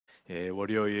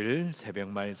월요일 새벽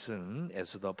말씀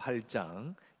에스더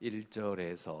 8장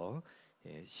 1절에서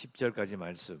 10절까지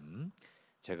말씀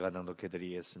제가 낭독해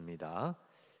드리겠습니다.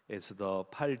 에스더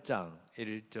 8장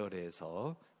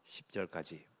 1절에서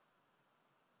 10절까지.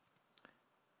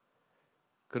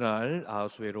 그날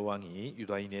아하수에로 왕이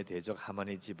유다인의 대적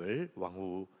하만의 집을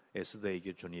왕후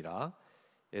에스더에게 주니라.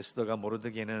 에스더가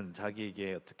모르드게는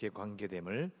자기에게 어떻게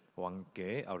관계됨을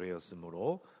왕께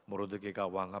아뢰었으므로 모르드게가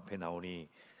왕 앞에 나오니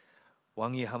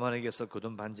왕이 하만에게서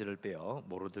거둔 반지를 빼어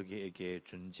모르드게에게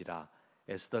준지라.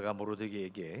 에스더가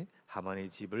모르드게에게 하만의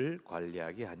집을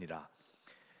관리하게 하니라.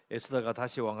 에스더가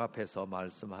다시 왕 앞에서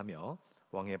말씀하며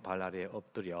왕의 발 아래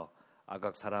엎드려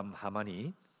아각 사람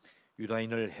하만이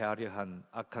유다인을 해하려 한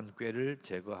악한 꾀를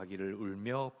제거하기를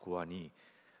울며 구하니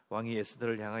왕이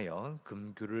에스더를 향하여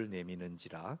금규를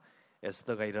내미는지라.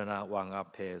 에스더가 일어나 왕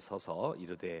앞에 서서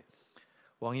이르되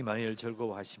왕이 만일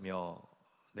즐거워하시며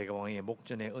내가 왕의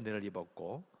목전에 은혜를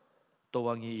입었고 또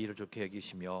왕이 이를 좋게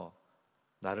여기시며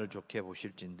나를 좋게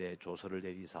보실진대 조서를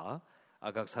내리사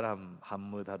아각 사람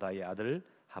함므다다의 아들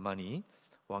하만이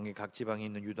왕의 각 지방에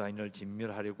있는 유다인을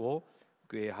진멸하려고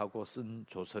꾀하고 쓴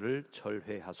조서를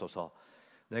철회하소서.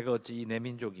 내가 어찌 이 내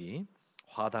민족이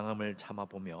화당함을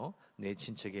참아보며 내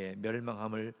친척의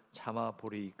멸망함을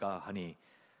참아보리이까 하니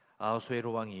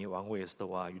아하수에로 왕이 왕후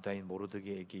에스더와 유다인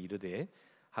모르드게에게 이르되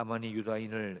하만이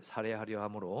유다인을 살해하려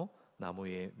함으로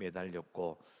나무에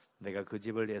매달렸고 내가 그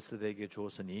집을 에스더에게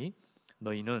주었으니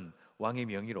너희는 왕의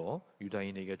명의로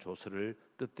유다인에게 조서를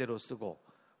뜻대로 쓰고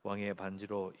왕의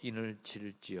반지로 인을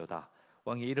칠지어다.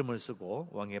 왕의 이름을 쓰고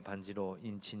왕의 반지로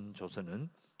인친 조서는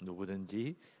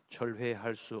누구든지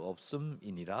철회할 수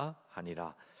없음이니라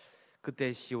하니라.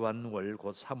 그때 시완월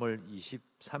곧 3월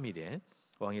 23일에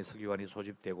왕의 서기관이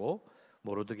소집되고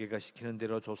모르드게가 시키는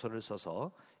대로 조서를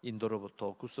써서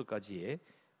인도로부터 구스까지의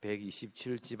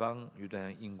 127지방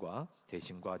유다인과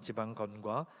대신과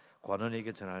지방관과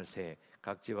관원에게 전할세.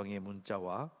 각 지방의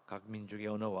문자와 각 민족의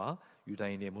언어와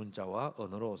유다인의 문자와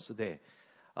언어로 쓰되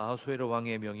아하수에로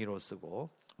왕의 명의로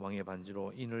쓰고 왕의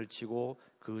반지로 인을 치고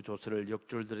그 조서를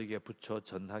역졸들에게 붙여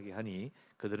전하게 하니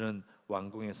그들은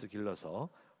왕궁에서 길러서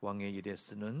왕의 일에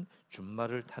쓰는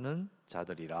준말을 타는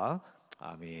자들이라.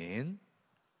 아멘.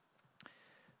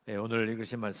 네, 오늘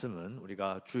읽으신 말씀은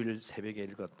우리가 주일 새벽에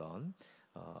읽었던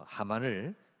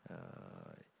하만을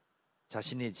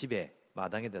자신의 집에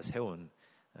마당에다 세운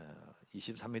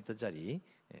 23m짜리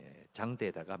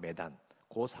장대에다가 매단,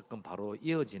 그 사건 바로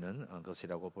이어지는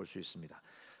것이라고 볼 수 있습니다.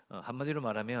 한마디로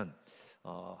말하면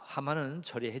하만은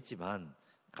처리했지만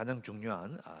가장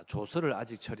중요한 조서를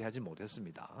아직 처리하지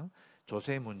못했습니다.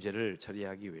 조서의 문제를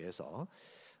처리하기 위해서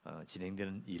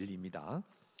진행되는 일입니다.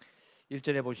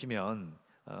 1절에 보시면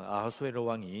아하수에로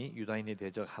왕이 유다인의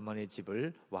대적 하만의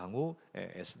집을 왕후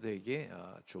에스더에게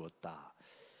주었다.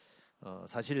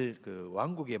 사실 그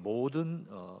왕국의 모든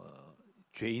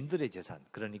죄인들의 재산,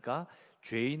 그러니까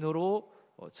죄인으로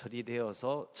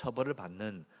처리되어서 처벌을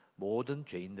받는 모든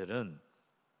죄인들은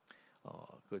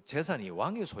그 재산이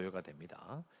왕의 소유가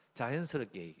됩니다.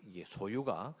 자연스럽게 이게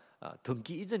소유가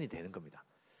등기 이전이 되는 겁니다.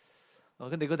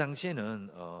 근데 그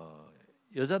당시에는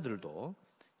여자들도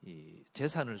이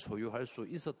재산을 소유할 수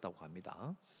있었다고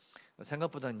합니다.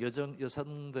 생각보다는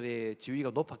여성들의 지위가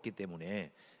높았기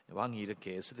때문에 왕이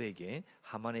이렇게 에스더에게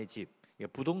하만의 집,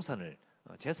 부동산을,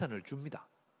 재산을 줍니다.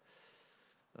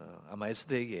 아마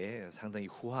에스더에게 상당히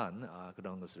후한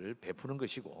그런 것을 베푸는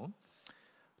것이고,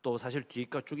 또 사실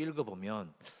뒤가 쭉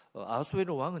읽어보면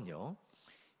아하수에로 왕은요,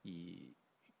 이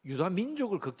유다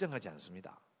민족을 걱정하지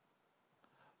않습니다.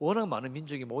 워낙 많은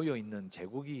민족이 모여 있는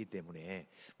제국이기 때문에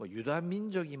유다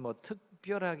민족이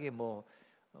특별하게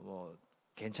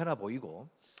괜찮아 보이고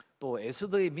또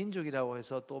에스더의 민족이라고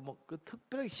해서 또 그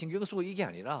특별하게 신경 쓰고 이게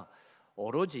아니라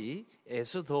오로지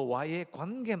에스더와의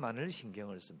관계만을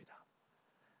신경을 씁니다.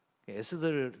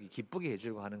 에스더를 기쁘게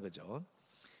해주려고 하는 거죠.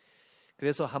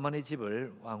 그래서 하만의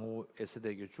집을 왕후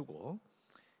에스더에게 주고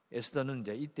에스더는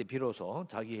이제 이때 비로소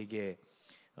자기에게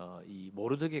이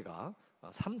모르드게가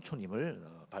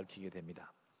삼촌임을 밝히게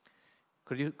됩니다.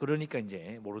 그러니까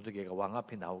이제 모르드게가 왕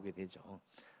앞에 나오게 되죠.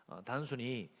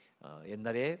 단순히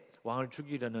옛날에 왕을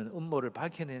죽이려는 음모를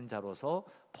밝혀낸 자로서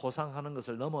포상하는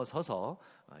것을 넘어서서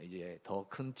이제 더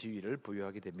큰 지위를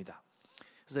부여하게 됩니다.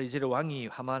 그래서 이제 왕이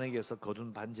하만에게서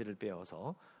거둔 반지를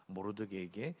빼어서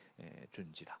모르드게에게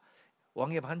준지라.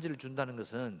 왕의 반지를 준다는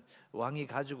것은 왕이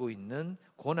가지고 있는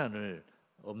고난을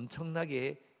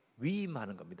엄청나게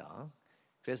위임하는 겁니다.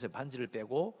 그래서 반지를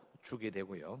빼고 주게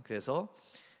되고요. 그래서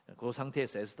그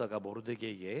상태에서 에스더가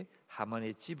모르드게에게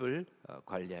하만의 집을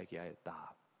관리하게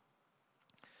하였다.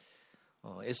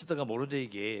 에스더가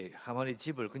모르드게에게 하만의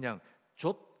집을 그냥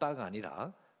줬다가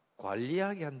아니라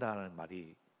관리하게 한다는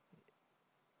말이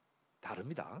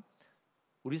다릅니다.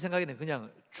 우리 생각에는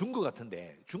그냥 준 것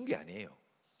같은데 준 게 아니에요.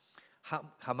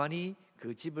 하만이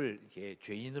그 집을 이렇게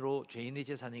죄인의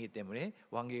재산이기 때문에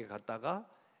왕에게 갔다가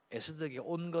에스더에게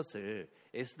온 것을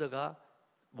에스더가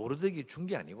모르드게에게 준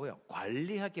게 아니고요,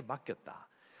 관리하게 맡겼다.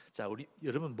 자,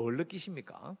 여러분 뭘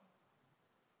느끼십니까?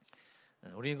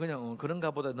 우리는 그냥 그런가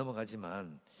보다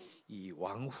넘어가지만 이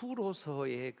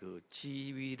왕후로서의 그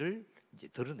지위를 이제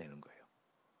드러내는 거예요.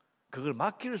 그걸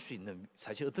맡길 수 있는,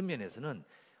 사실 어떤 면에서는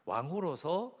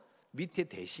왕후로서 밑에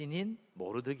대신인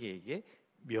모르드게에게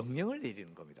명령을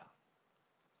내리는 겁니다.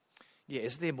 이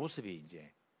에스더의 모습이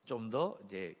이제 좀 더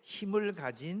이제 힘을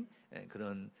가진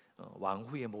그런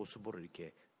왕후의 모습으로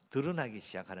이렇게 드러나기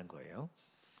시작하는 거예요.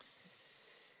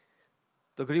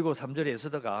 또 그리고 3절에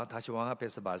에스더가 다시 왕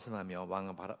앞에서 말씀하며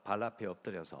왕은 발 앞에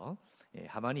엎드려서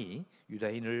하만이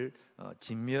유다인을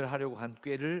진멸하려고 한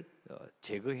꾀를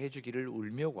제거해 주기를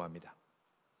울며 구합니다.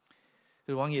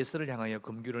 그리고 왕이 에스더를 향하여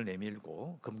금규를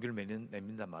내밀고, 금규를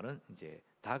내민단 말은 이제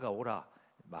다가오라,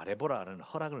 말해보라는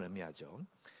허락을 의미하죠.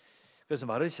 그래서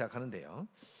말을 시작하는데요,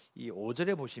 이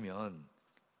 5절에 보시면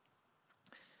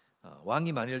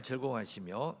왕이 만일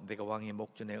즐거워하시며 내가 왕의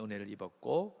목전에 은혜를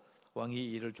입었고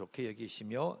왕이 이를 좋게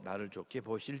여기시며 나를 좋게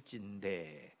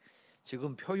보실진데,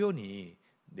 지금 표현이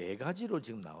네 가지로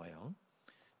지금 나와요.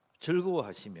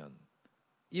 즐거워하시면,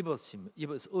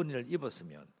 은혜를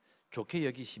입었으면, 좋게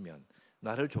여기시면,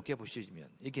 나를 좋게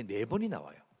보시면, 이렇게 네 번이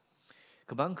나와요.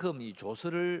 그만큼 이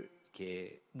조서를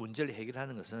이렇게 문제를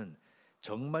해결하는 것은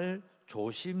정말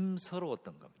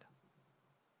조심스러웠던 겁니다.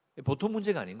 보통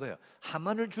문제가 아닌 거예요.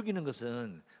 하만을 죽이는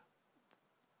것은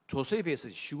조서에 비해서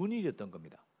쉬운 일이었던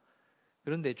겁니다.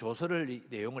 그런데 조서를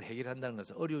내용을 해결한다는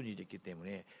것은 어려운 일이었기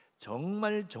때문에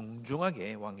정말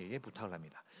정중하게 왕에게 부탁을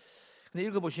합니다. 근데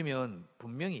읽어보시면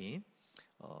분명히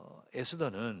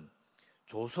에스더는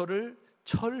조서를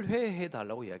철회해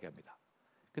달라고 이야기합니다.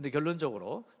 근데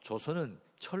결론적으로 조서는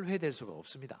철회될 수가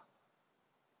없습니다.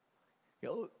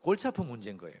 골치 아픈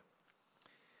문제인 거예요.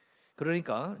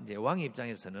 그러니까 이제 왕의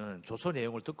입장에서는 조서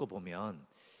내용을 듣고 보면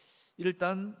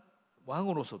일단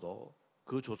왕으로서도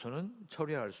그 조서는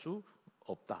철회할 수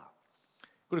없다.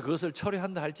 그리고 그것을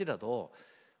철회한다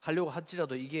하려고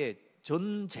할지라도 이게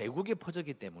전 제국에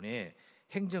퍼졌기 때문에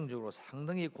행정적으로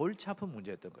상당히 골치 아픈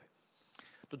문제였던 거예요.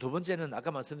 또 두 번째는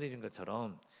아까 말씀드린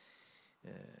것처럼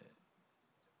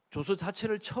조서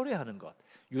자체를 철회하는 것,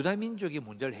 유다 민족의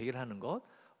문제를 해결하는 것,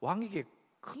 왕에게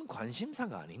큰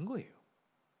관심사가 아닌 거예요.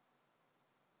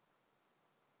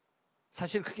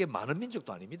 사실 그게 많은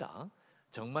민족도 아닙니다.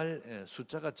 정말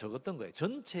숫자가 적었던 거예요.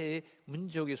 전체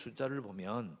민족의 숫자를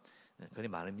보면 그리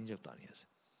많은 민족도 아니었어요.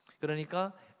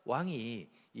 그러니까 왕이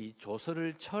이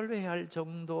조서를 철회할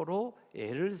정도로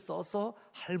애를 써서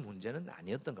할 문제는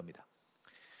아니었던 겁니다.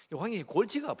 왕이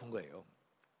골치가 아픈 거예요.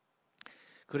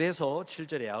 그래서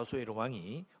 7절에 아하수에로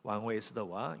왕이 왕후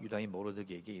에스더와 유다인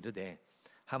모르드게에게 이르되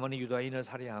하만이 유다인을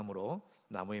살해함으로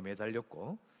나무에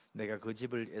매달렸고 내가 그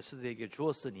집을 에스더에게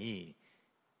주었으니,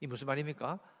 이 무슨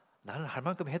말입니까? 나는 할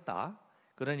만큼 했다.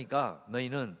 그러니까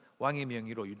너희는 왕의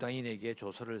명의로 유다인에게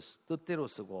조서를 뜻대로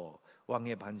쓰고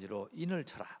왕의 반지로 인을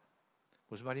쳐라.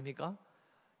 무슨 말입니까?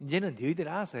 이제는 너희들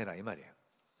알아서 해라 이 말이에요.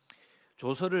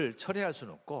 조서를 철회할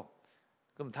수는 없고,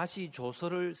 그럼 다시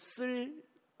조서를 쓸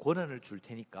권한을 줄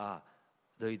테니까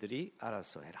너희들이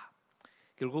알아서 해라.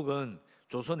 결국은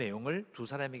조서 내용을 두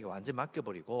사람에게 완전히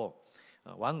맡겨버리고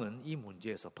왕은 이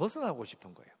문제에서 벗어나고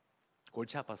싶은 거예요.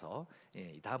 골치 아파서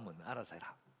다음은 알아서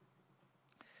해라.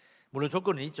 물론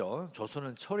조건은 있죠.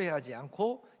 조서는 철회하지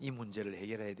않고 이 문제를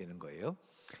해결해야 되는 거예요.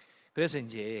 그래서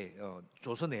이제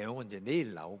조서 내용은 이제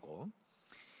내일 나오고,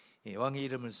 왕의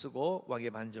이름을 쓰고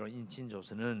왕의 반지로 인친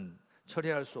조서는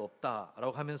철회할 수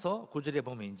없다라고 하면서 9절에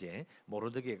보면 이제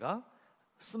모르드게가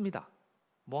씁니다.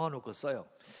 모아놓고 써요.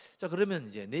 자, 그러면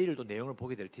이제 내일도 내용을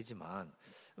보게 될 테지만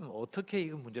어떻게 이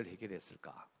문제를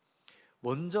해결했을까?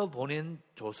 먼저 보낸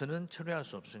조서는 철회할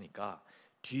수 없으니까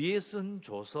뒤에 쓴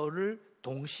조서를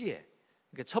동시에,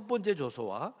 그러니까 첫 번째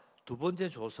조서와 두 번째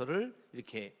조서를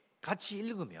이렇게 같이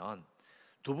읽으면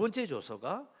두 번째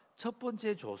조서가 첫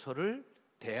번째 조서를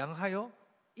대항하여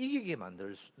이기게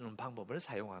만드는 방법을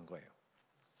사용한 거예요.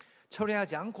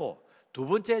 철회하지 않고 두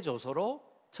번째 조서로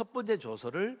첫 번째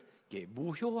조서를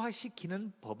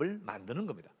무효화시키는 법을 만드는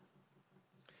겁니다.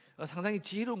 상당히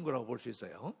지혜로운 거라고 볼 수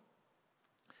있어요.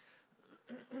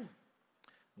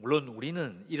 물론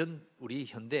우리는 우리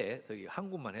현대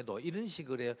한국만 해도 이런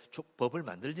식의 법을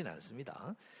만들지는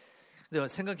않습니다. 근데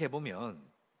생각해 보면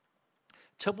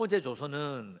첫 번째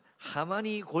조서는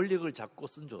하만이 권력을 잡고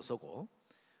쓴 조서고,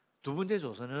 두 번째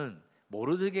조서는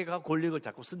모르드게가 권력을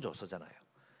잡고 쓴 조서잖아요.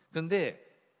 그런데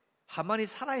하만이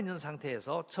살아있는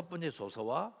상태에서 첫 번째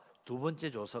조서와 두 번째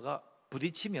조서가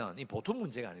부딪히면 이 보통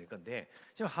문제가 아닐 건데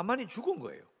지금 하만이 죽은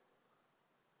거예요.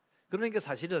 그러니까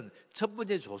사실은 첫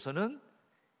번째 조서는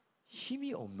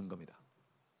힘이 없는 겁니다.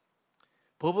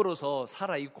 법으로서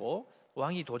살아있고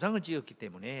왕이 도장을 찍었기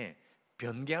때문에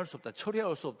변개할 수 없다,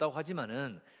 처리할 수 없다고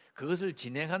하지만은 그것을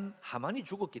진행한 하만이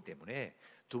죽었기 때문에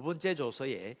두 번째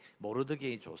조서의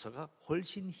모르드게의 조서가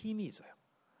훨씬 힘이 있어요.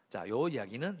 자, 요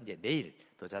이야기는 이제 내일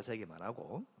더 자세하게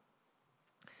말하고,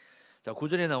 자,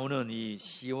 9절에 나오는 이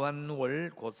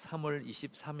시완월 곧 3월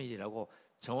 23일이라고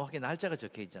정확하게 날짜가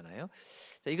적혀 있잖아요.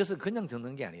 자, 이것은 그냥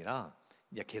적는 게 아니라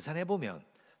이제 계산해 보면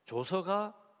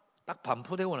조서가 딱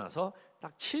반포되고 나서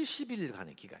딱 70일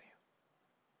가는 기간이에요.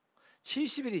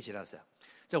 70일이 지났어요.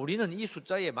 자, 우리는 이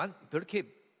숫자에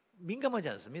그렇게 민감하지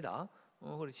않습니다.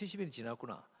 그래 70일이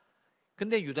지났구나.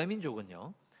 근데 유다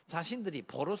민족은요, 자신들이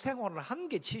포로 생활을 한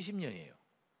게 70년이에요.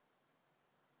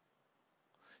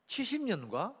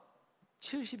 70년과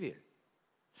 70일.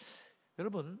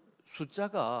 여러분,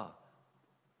 숫자가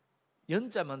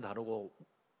연자만 다르고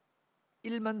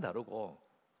일만 다르고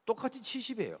똑같이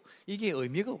 70이에요. 이게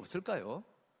의미가 없을까요?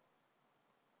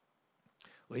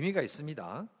 의미가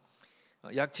있습니다.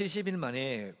 약 70일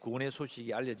만에 구원의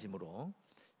소식이 알려지므로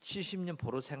 70년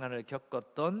포로 생활을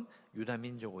겪었던 유다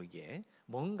민족에게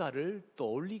뭔가를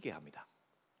떠올리게 합니다.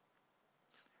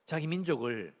 자기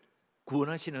민족을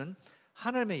구원하시는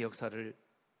하나님의 역사를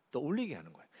떠올리게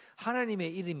하는 거예요.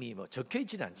 하나님의 이름이 적혀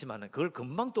있지는 않지만 그걸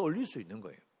금방 떠올릴 수 있는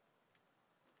거예요.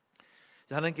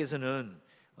 하나님께서는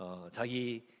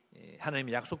자기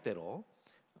하나님의 약속대로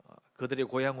그들의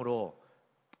고향으로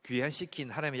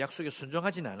귀환시킨 하나님의 약속에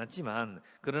순종하지는 않았지만,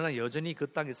 그러나 여전히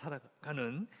그 땅에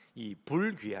살아가는 이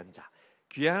불귀한 자,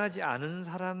 귀환하지 않은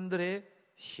사람들의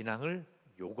신앙을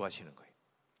요구하시는 거예요.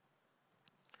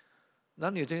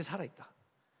 나는 여전히 살아있다.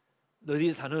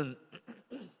 너희 사는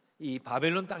이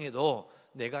바벨론 땅에도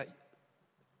내가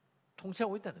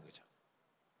통치하고 있다는 거죠.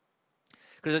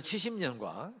 그래서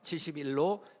 70년과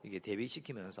 71로 이게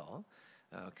대비시키면서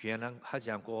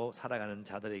귀환하지 않고 살아가는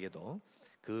자들에게도,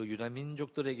 그 유다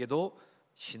민족들에게도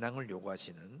신앙을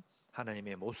요구하시는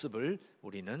하나님의 모습을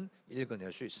우리는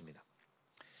읽어낼 수 있습니다.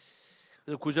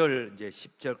 그래서 9절 이제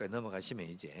 10절까지 넘어가시면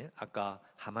이제 아까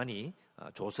하만이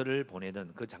조서를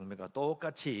보내던 그 장면과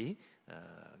똑같이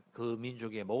그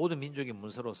민족의 모든 민족의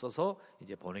문서로 써서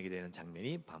이제 보내게 되는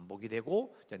장면이 반복이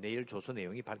되고, 내일 조서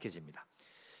내용이 밝혀집니다.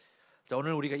 자,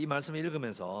 오늘 우리가 이 말씀을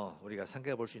읽으면서 우리가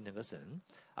생각해 볼 수 있는 것은,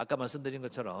 아까 말씀드린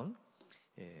것처럼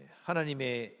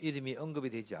하나님의 이름이 언급이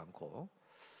되지 않고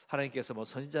하나님께서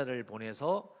선지자를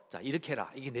보내서 자, 이렇게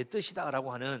해라, 이게 내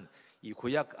뜻이다라고 하는 이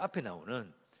구약 앞에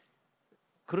나오는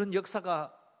그런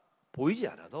역사가 보이지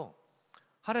않아도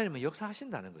하나님은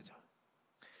역사하신다는 거죠.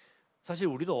 사실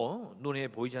우리도 눈에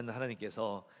보이지 않는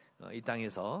하나님께서 이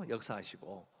땅에서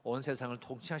역사하시고 온 세상을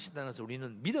통치하신다는 것을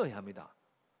우리는 믿어야 합니다.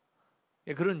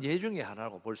 그런 예 중에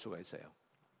하나라고 볼 수가 있어요.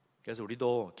 그래서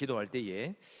우리도 기도할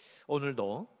때에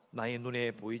오늘도 나의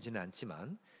눈에 보이지는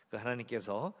않지만 그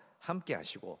하나님께서 함께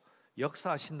하시고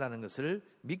역사하신다는 것을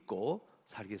믿고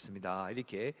살겠습니다,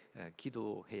 이렇게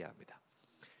기도해야 합니다.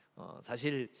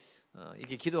 사실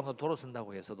이게 기도가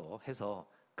돌아선다고 해서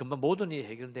금방 모든 일이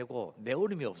해결되고 내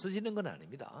어려움이 없어지는 건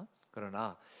아닙니다.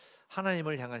 그러나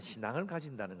하나님을 향한 신앙을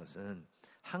가진다는 것은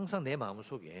항상 내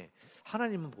마음속에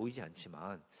하나님은 보이지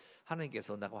않지만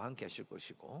하나님께서 나와 함께 하실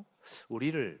것이고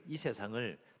우리를, 이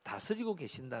세상을 다스리고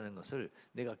계신다는 것을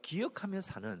내가 기억하며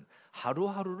사는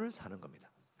하루하루를 사는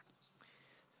겁니다.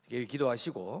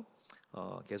 기도하시고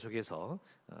계속해서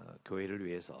교회를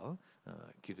위해서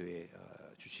기도해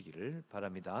주시기를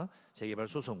바랍니다. 재개발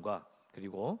소송과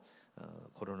그리고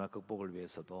코로나 극복을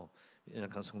위해서도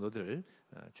연약한 성도들,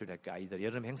 주일학교 아이들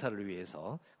여름 행사를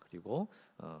위해서, 그리고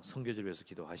선교지를 위해서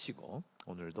기도하시고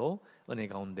오늘도 은혜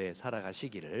가운데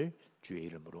살아가시기를 주의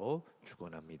이름으로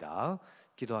축원합니다.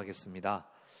 기도하겠습니다.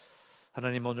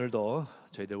 하나님, 오늘도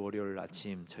저희들 월요일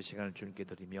아침 첫 시간을 주님께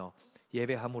드리며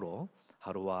예배함으로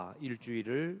하루와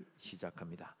일주일을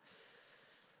시작합니다.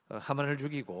 하만을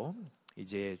죽이고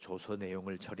이제 조서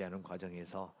내용을 처리하는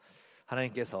과정에서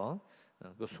하나님께서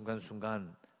그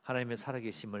순간순간 하나님의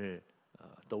살아계심을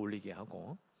떠올리게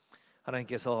하고,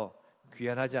 하나님께서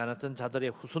귀환하지 않았던 자들의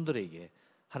후손들에게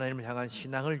하나님을 향한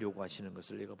신앙을 요구하시는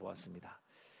것을 읽어보았습니다.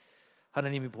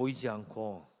 하나님이 보이지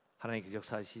않고 하나님께서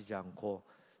역사하시지 않고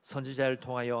선지자를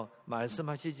통하여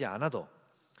말씀하시지 않아도,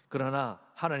 그러나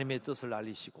하나님의 뜻을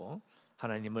알리시고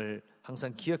하나님을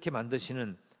항상 기억해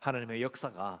만드시는 하나님의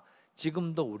역사가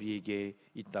지금도 우리에게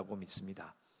있다고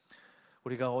믿습니다.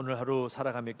 우리가 오늘 하루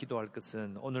살아가며 기도할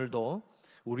것은, 오늘도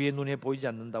우리의 눈에 보이지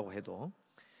않는다고 해도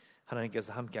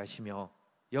하나님께서 함께 하시며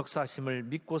역사심을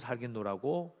믿고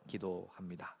살겠노라고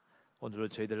기도합니다. 오늘은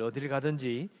저희들 어디를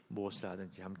가든지 무엇을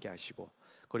하든지 함께 하시고,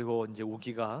 그리고 이제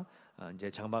우기가 이제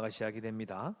장마가 시작이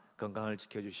됩니다. 건강을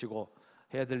지켜주시고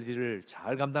해야 될 일을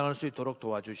잘 감당할 수 있도록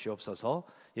도와주시옵소서.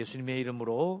 예수님의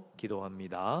이름으로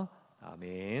기도합니다.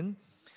 아멘.